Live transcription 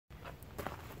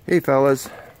Hey fellas,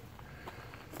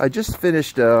 I just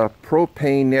finished a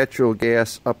Propane Natural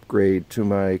Gas upgrade to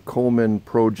my Coleman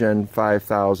Pro Gen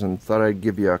 5000. Thought I'd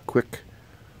give you a quick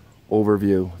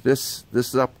overview.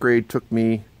 This upgrade took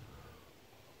me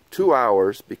 2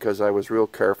 hours because I was real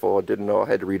careful. I didn't know I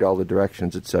had to read all the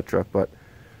directions, etc., but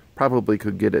probably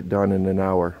could get it done in an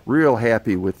hour. Real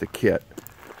happy with the kit.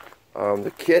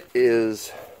 The kit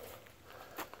is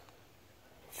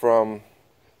from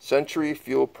Century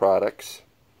Fuel Products.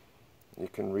 You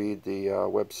can read the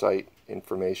website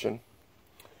information.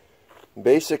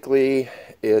 Basically,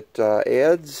 it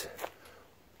adds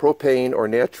propane or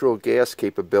natural gas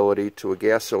capability to a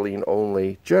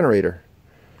gasoline-only generator.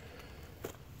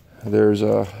 There's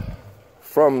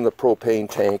from the propane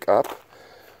tank up,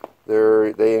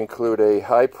 they include a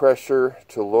high pressure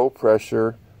to low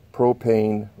pressure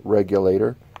propane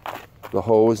regulator, the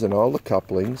hose and all the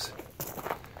couplings.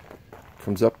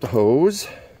 Comes up the hose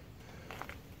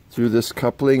through this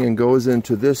coupling and goes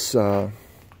into this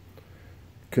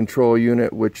control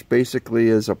unit, which basically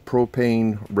is a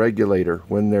propane regulator.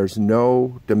 When there's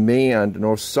no demand,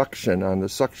 no suction on the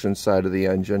suction side of the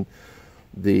engine,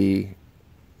 the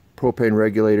propane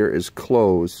regulator is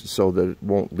closed so that it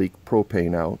won't leak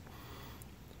propane out.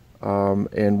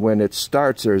 And when it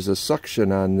starts, there's a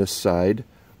suction on this side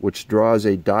which draws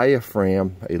a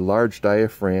diaphragm, a large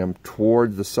diaphragm,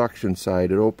 toward the suction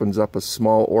side. It opens up a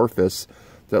small orifice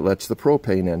that lets the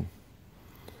propane in.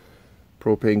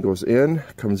 Propane goes in,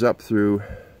 comes up through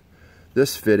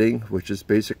this fitting, which is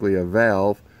basically a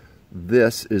valve.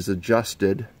 This is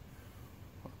adjusted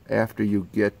after you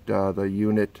get the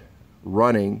unit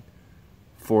running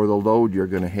for the load you're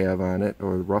going to have on it,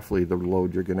 or roughly the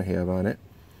load you're going to have on it.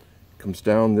 Comes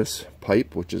down this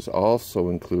pipe, which is also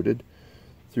included,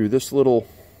 through this little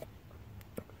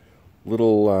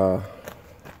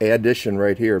addition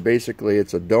right here. Basically,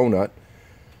 it's a donut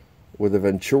with a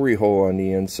venturi hole on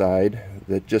the inside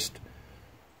that just,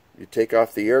 you take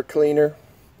off the air cleaner,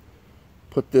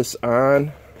 put this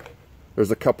on.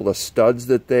 There's a couple of studs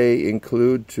that they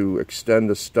include to extend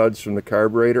the studs from the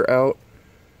carburetor out.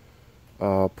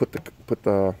 Put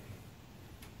the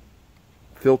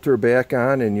filter back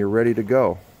on and you're ready to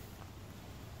go.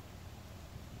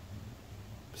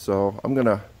 So I'm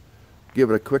gonna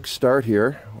give it a quick start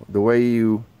here. The way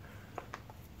you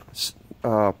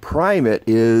prime it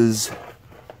is,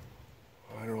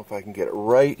 I don't know if I can get it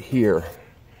right here.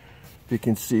 If you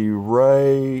can see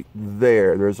right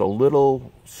there, there's a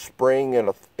little spring and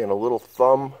a little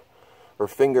thumb or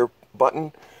finger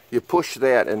button. You push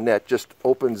that and that just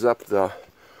opens up the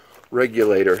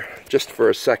regulator just for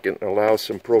a second and allows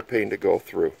some propane to go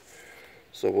through.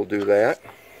 So we'll do that.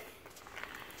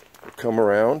 We'll come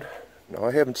around. Now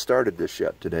I haven't started this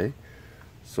yet today,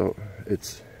 so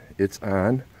it's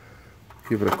on.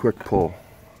 Give it a quick pull.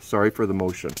 Sorry for the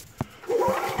motion.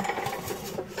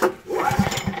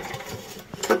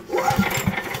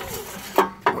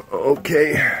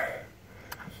 Okay, a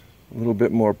little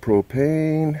bit more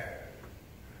propane.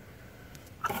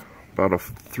 About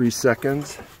 3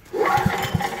 seconds.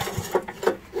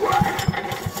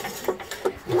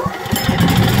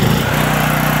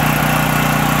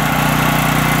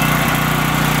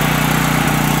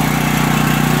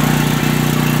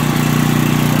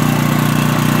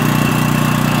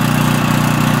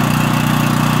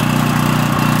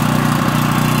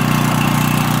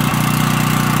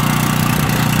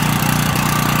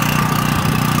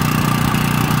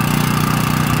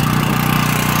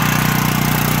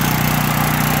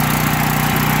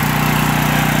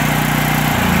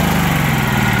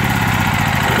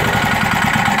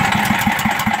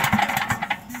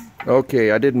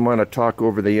 Okay, I didn't want to talk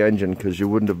over the engine because you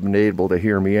wouldn't have been able to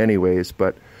hear me anyways,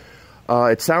 but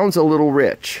it sounds a little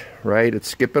rich, right? It's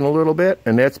skipping a little bit,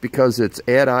 and that's because it's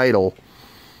at idle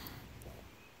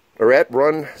or at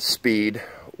run speed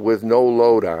with no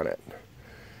load on it.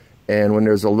 And when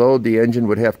there's a load, the engine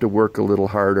would have to work a little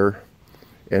harder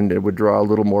and it would draw a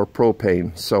little more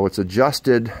propane. So it's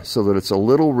adjusted so that it's a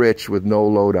little rich with no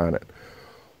load on it.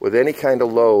 With any kind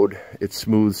of load, it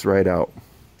smooths right out.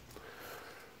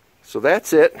 So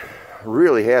that's it.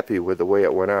 Really happy with the way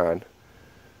it went on.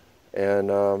 And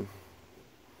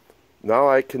now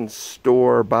I can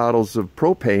store bottles of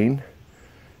propane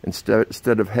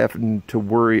instead of having to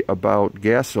worry about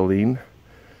gasoline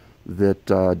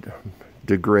that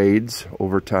degrades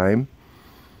over time.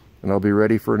 And I'll be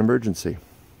ready for an emergency.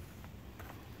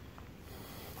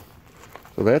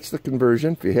 So that's the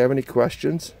conversion. If you have any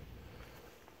questions,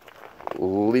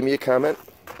 leave me a comment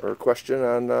or a question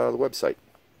on the website.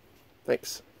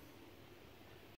 Thanks.